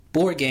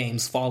Board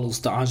Games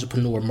follows the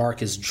entrepreneur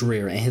Marcus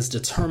Dreer and his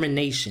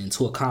determination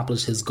to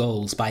accomplish his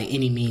goals by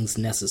any means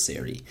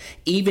necessary,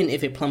 even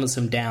if it plummets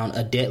him down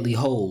a deadly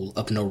hole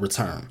of no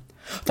return.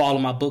 For all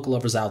of my book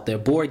lovers out there,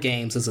 Board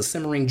Games is a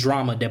simmering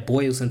drama that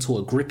boils into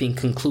a gripping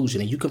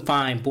conclusion, and you can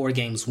find Board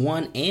Games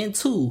 1 and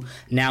 2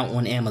 now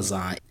on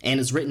Amazon, and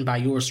is written by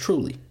yours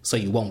truly, so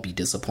you won't be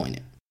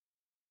disappointed.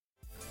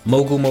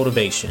 Mogul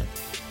Motivation.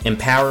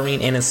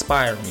 Empowering and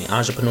inspiring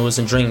entrepreneurs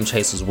and dream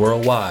chasers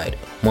worldwide,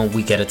 1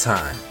 week at a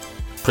time.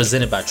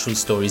 Presented by True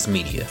Stories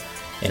Media.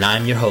 And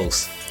I'm your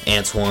host,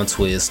 Antoine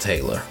Twiz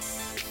Taylor.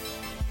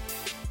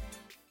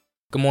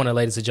 Good morning,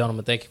 ladies and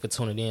gentlemen. Thank you for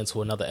tuning in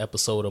to another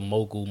episode of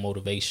Mogul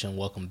Motivation.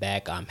 Welcome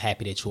back. I'm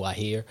happy that you are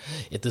here.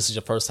 If this is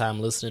your first time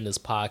listening, this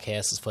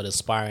podcast is for the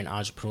aspiring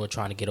entrepreneur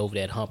trying to get over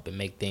that hump and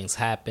make things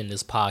happen.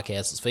 This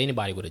podcast is for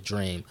anybody with a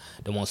dream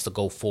that wants to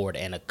go forward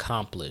and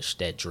accomplish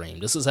that dream.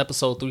 This is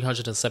episode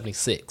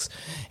 376.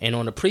 And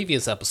on the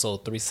previous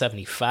episode,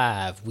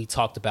 375, we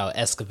talked about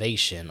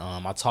excavation.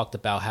 I talked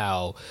about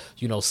how,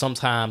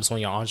 sometimes on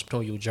your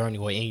entrepreneurial journey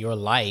or in your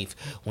life,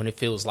 when it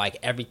feels like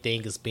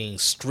everything is being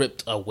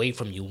stripped away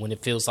from you, when it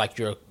feels like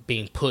you're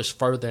being pushed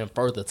further and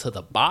further to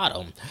the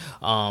bottom,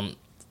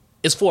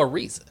 it's for a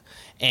reason.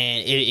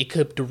 And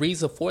the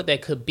reason for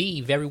that could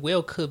be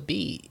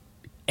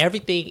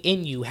everything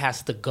in you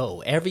has to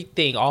go.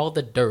 Everything, all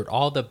the dirt,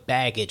 all the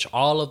baggage,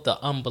 all of the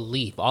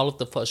unbelief, all of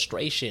the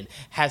frustration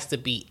has to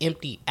be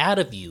emptied out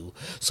of you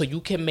so you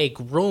can make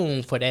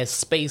room for that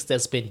space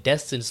that's been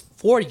destined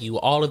for you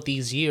all of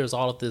these years,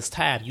 all of this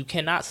time. You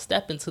cannot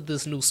step into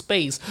this new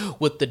space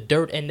with the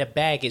dirt and the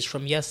baggage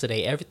from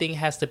yesterday. Everything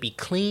has to be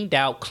cleaned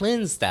out,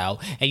 cleansed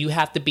out, and you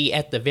have to be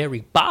at the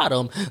very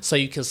bottom so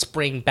you can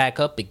spring back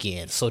up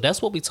again. So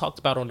that's what we talked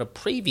about on the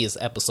previous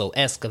episode,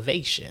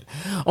 excavation.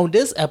 On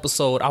this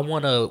episode, I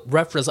want to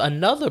reference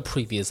another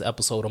previous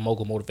episode of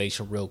Mogul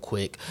Motivation real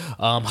quick.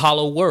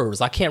 Hollow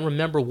Words. I can't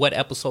remember what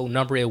episode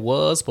number it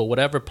was, but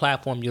whatever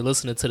platform you're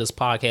listening to this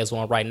podcast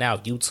on right now,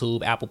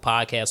 YouTube, Apple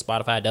Podcasts,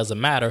 Spotify, doesn't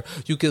matter.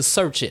 You can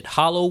search it.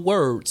 Hollow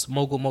Words,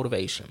 Mogul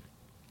Motivation.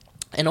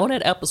 And on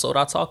that episode,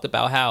 I talked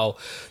about how,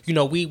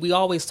 we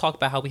always talk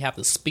about how we have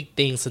to speak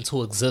things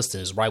into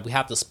existence, right? We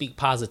have to speak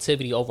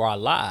positivity over our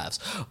lives.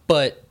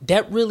 But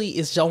that really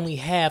is only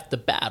half the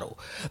battle.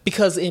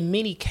 Because in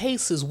many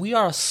cases, we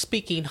are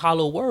speaking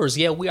hollow words.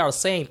 Yeah, we are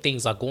saying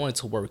things are going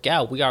to work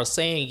out. We are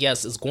saying,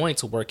 yes, it's going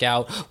to work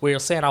out. We are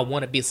saying, I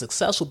want to be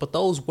successful. But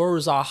those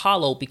words are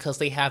hollow because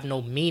they have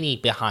no meaning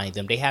behind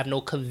them. They have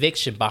no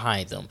conviction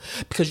behind them.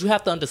 Because you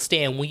have to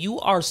understand, when you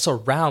are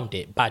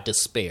surrounded by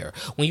despair,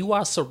 when you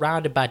are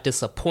surrounded by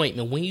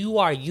disappointment, when you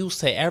are used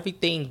to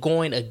everything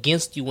going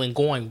against you and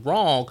going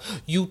wrong,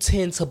 you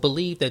tend to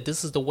believe that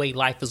this is the way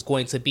life is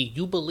going to be.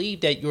 You believe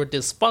that your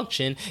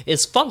dysfunction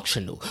is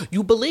functional.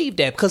 You believe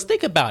that because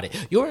think about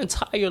it. Your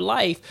entire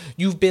life,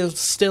 you've been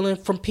stealing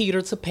from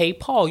Peter to pay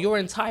Paul. Your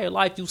entire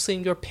life, you've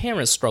seen your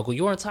parents struggle.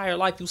 Your entire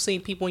life, you've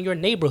seen people in your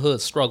neighborhood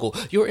struggle.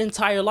 Your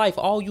entire life,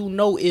 all you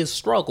know is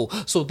struggle.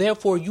 So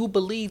therefore, you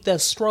believe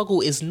that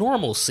struggle is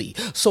normalcy.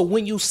 So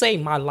when you say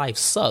my life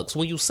sucks,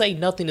 when you say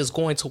nothing is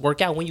going to work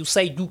out, when you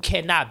say you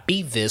cannot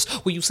be this,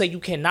 when you say you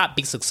cannot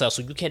be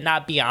successful, you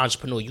cannot be an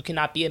entrepreneur, you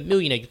cannot be a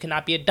millionaire, you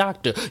cannot be a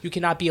doctor, you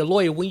cannot be a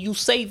lawyer, when you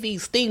say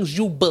these things,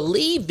 you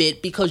believe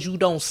it because you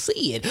don't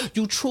see it.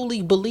 You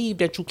truly believe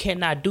that you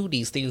cannot do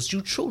these things. You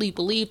truly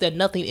believe that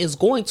nothing is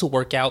going to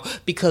work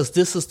out because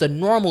this is the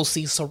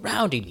normalcy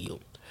surrounding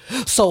you.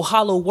 So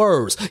hollow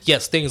words,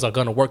 yes, things are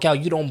going to work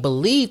out. You don't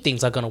believe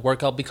things are going to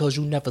work out because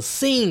you never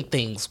seen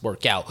things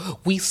work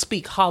out. We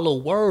speak hollow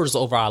words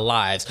over our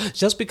lives.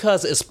 Just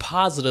because it's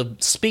positive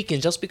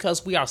speaking, just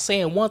because we are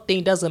saying one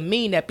thing doesn't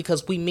mean that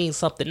because we mean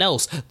something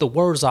else. The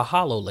words are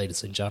hollow,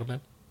 ladies and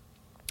gentlemen.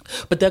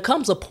 But there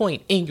comes a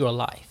point in your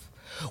life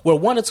where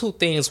one or two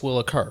things will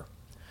occur.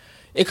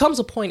 It comes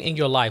a point in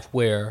your life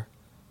where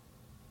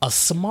a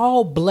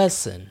small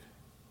blessing,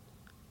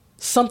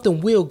 something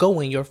will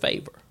go in your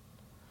favor.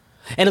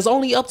 And it's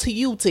only up to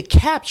you to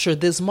capture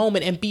this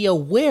moment and be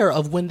aware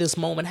of when this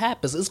moment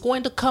happens. It's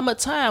going to come a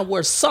time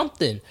where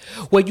something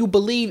where you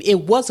believe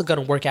it wasn't going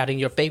to work out in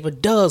your favor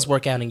does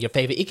work out in your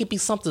favor. It could be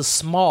something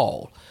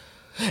small.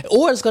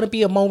 Or it's going to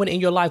be a moment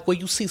in your life where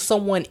you see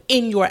someone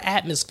in your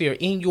atmosphere,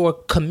 in your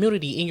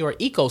community, in your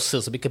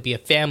ecosystem. It could be a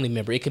family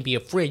member. It could be a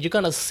friend. You're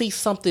going to see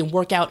something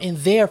work out in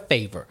their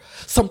favor.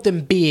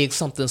 Something big,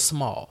 something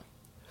small.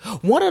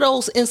 One of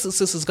those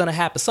instances is going to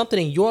happen.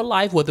 Something in your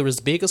life, whether it's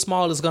big or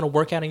small, is going to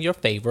work out in your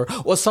favor,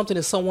 or something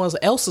in someone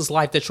else's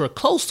life that you're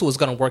close to is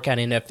going to work out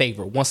in their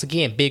favor. Once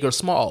again, big or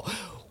small.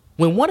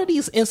 When one of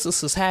these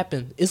instances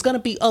happen, it's going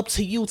to be up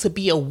to you to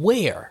be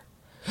aware.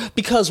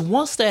 Because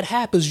once that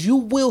happens, you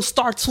will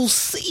start to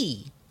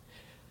see,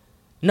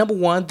 number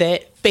one,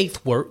 that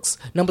faith works.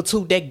 Number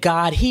two, that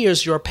God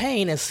hears your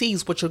pain and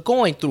sees what you're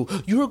going through.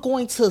 You're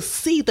going to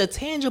see the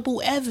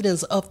tangible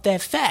evidence of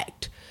that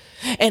fact.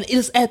 And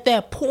it's at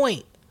that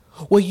point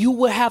where you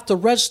will have to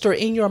register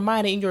in your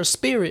mind and in your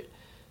spirit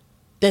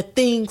that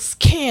things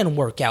can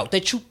work out,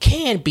 that you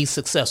can be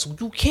successful,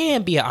 you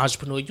can be an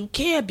entrepreneur, you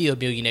can be a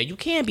millionaire, you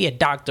can be a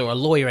doctor, a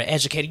lawyer, an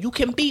educator, you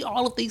can be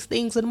all of these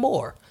things and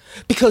more.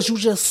 Because you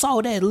just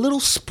saw that little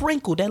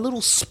sprinkle, that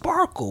little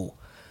sparkle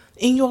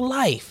in your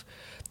life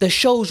that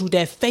shows you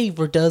that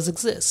favor does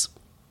exist.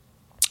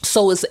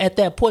 So it's at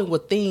that point where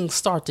things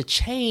start to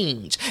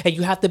change, and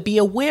you have to be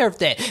aware of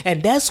that.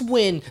 And that's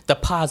when the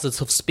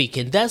positive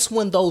speaking, that's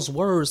when those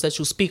words that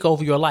you speak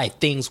over your life,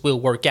 things will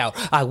work out,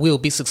 I will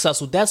be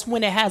successful. That's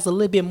when it has a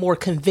little bit more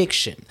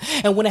conviction.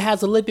 And when it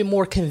has a little bit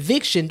more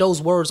conviction,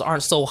 those words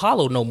aren't so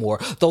hollow no more.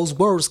 Those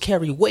words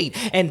carry weight.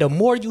 And the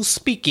more you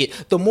speak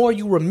it, the more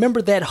you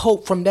remember that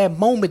hope from that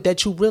moment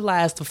that you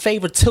realize the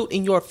favor tilt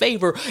in your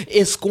favor,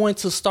 it's going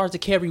to start to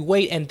carry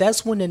weight. And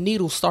that's when the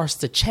needle starts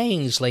to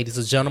change, ladies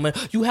and gentlemen.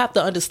 You have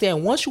to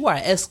understand, once you are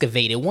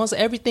excavated, once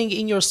everything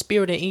in your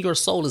spirit and in your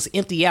soul is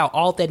empty out,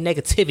 all that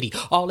negativity,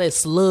 all that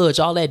sludge,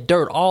 all that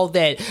dirt, all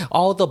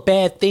the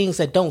bad things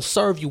that don't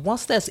serve you,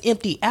 once that's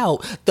empty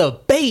out, the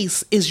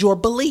base is your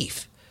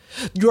belief.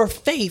 Your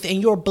faith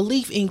and your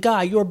belief in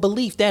God, your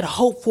belief, that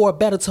hope for a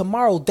better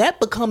tomorrow, that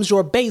becomes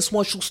your base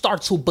once you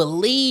start to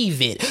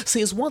believe it.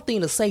 See, it's one thing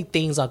to say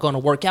things are going to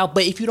work out,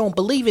 but if you don't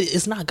believe it,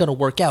 it's not going to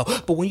work out.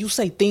 But when you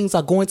say things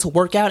are going to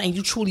work out and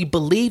you truly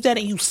believe that,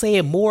 and you say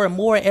it more and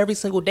more every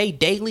single day,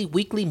 daily,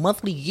 weekly,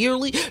 monthly,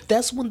 yearly,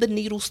 that's when the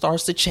needle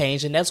starts to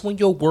change, and that's when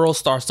your world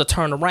starts to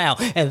turn around.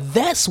 And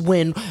that's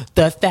when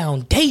the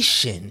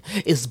foundation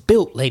is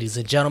built, ladies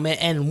and gentlemen.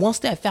 And once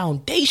that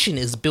foundation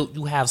is built,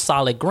 you have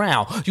solid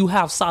ground. You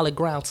have solid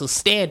ground to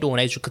stand on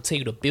as you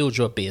continue to build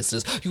your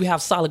business. You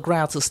have solid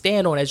ground to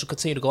stand on as you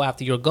continue to go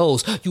after your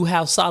goals. You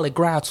have solid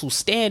ground to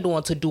stand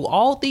on to do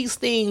all these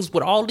things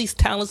with all these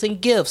talents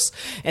and gifts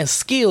and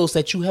skills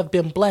that you have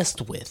been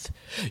blessed with.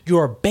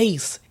 Your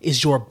base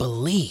is your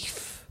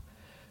belief.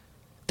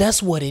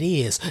 That's what it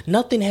is.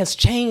 Nothing has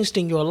changed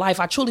in your life.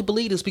 I truly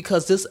believe this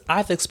because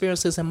I've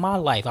experienced this in my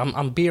life.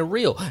 I'm being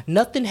real.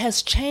 Nothing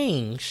has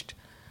changed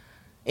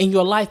in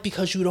your life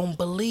because you don't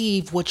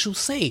believe what you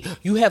say.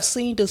 You have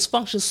seen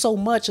dysfunction so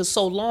much and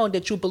so long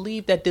that you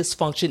believe that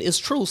dysfunction is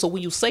true. So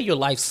when you say your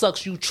life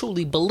sucks, you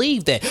truly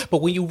believe that.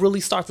 But when you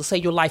really start to say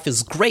your life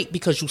is great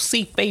because you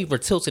see favor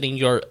tilted in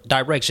your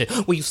direction,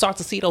 when you start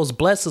to see those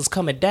blessings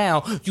coming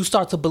down, you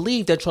start to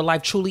believe that your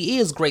life truly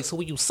is great. So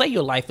when you say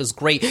your life is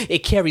great, it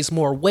carries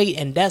more weight.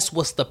 And that's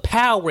what's the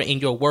power in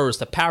your words,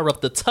 the power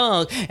of the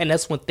tongue. And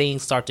that's when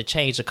things start to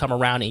change and come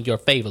around in your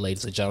favor,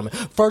 ladies and gentlemen.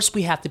 First,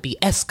 we have to be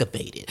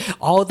excavated.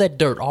 All that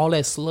dirt, all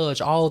that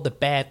sludge, all the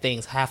bad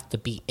things have to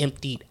be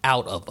emptied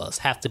out of us,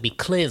 have to be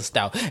cleansed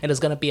out. And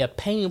it's going to be a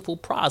painful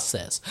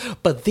process.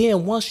 But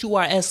then once you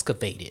are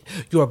excavated,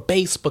 your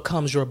base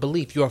becomes your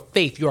belief, your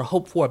faith, your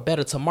hope for a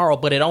better tomorrow.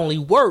 But it only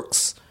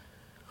works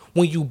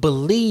when you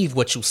believe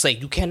what you say.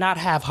 You cannot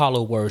have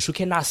hollow words. You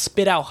cannot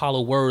spit out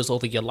hollow words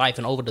over your life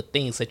and over the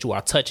things that you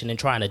are touching and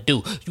trying to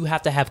do. You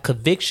have to have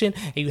conviction,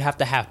 and you have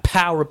to have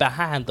power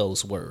behind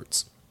those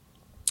words.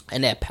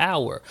 And that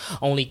power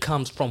only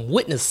comes from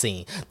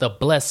witnessing the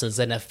blessings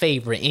and the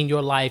favor in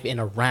your life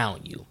and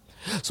around you.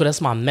 So that's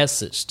my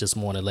message this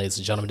morning, ladies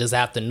and gentlemen, this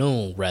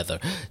afternoon, rather.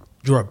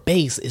 Your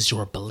base is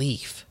your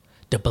belief.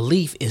 The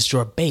belief is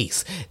your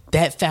base.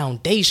 That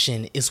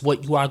foundation is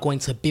what you are going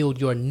to build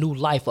your new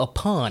life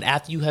upon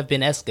after you have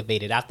been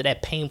excavated. After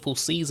that painful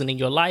season in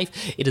your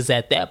life, it is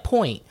at that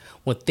point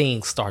when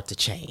things start to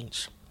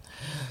change.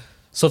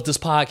 So if this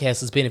podcast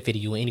has benefited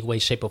you in any way,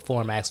 shape, or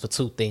form, I ask for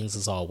two things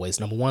as always.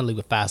 Number one, leave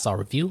a 5-star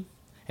review.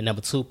 And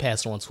number two,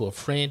 pass it on to a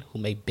friend who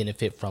may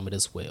benefit from it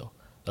as well.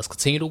 Let's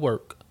continue to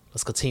work.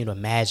 Let's continue to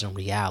imagine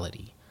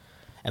reality.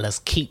 And let's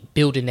keep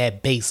building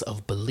that base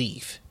of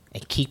belief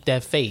and keep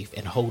that faith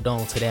and hold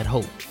on to that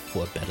hope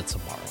for a better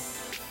tomorrow.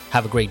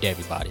 Have a great day,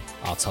 everybody.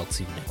 I'll talk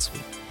to you next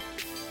week.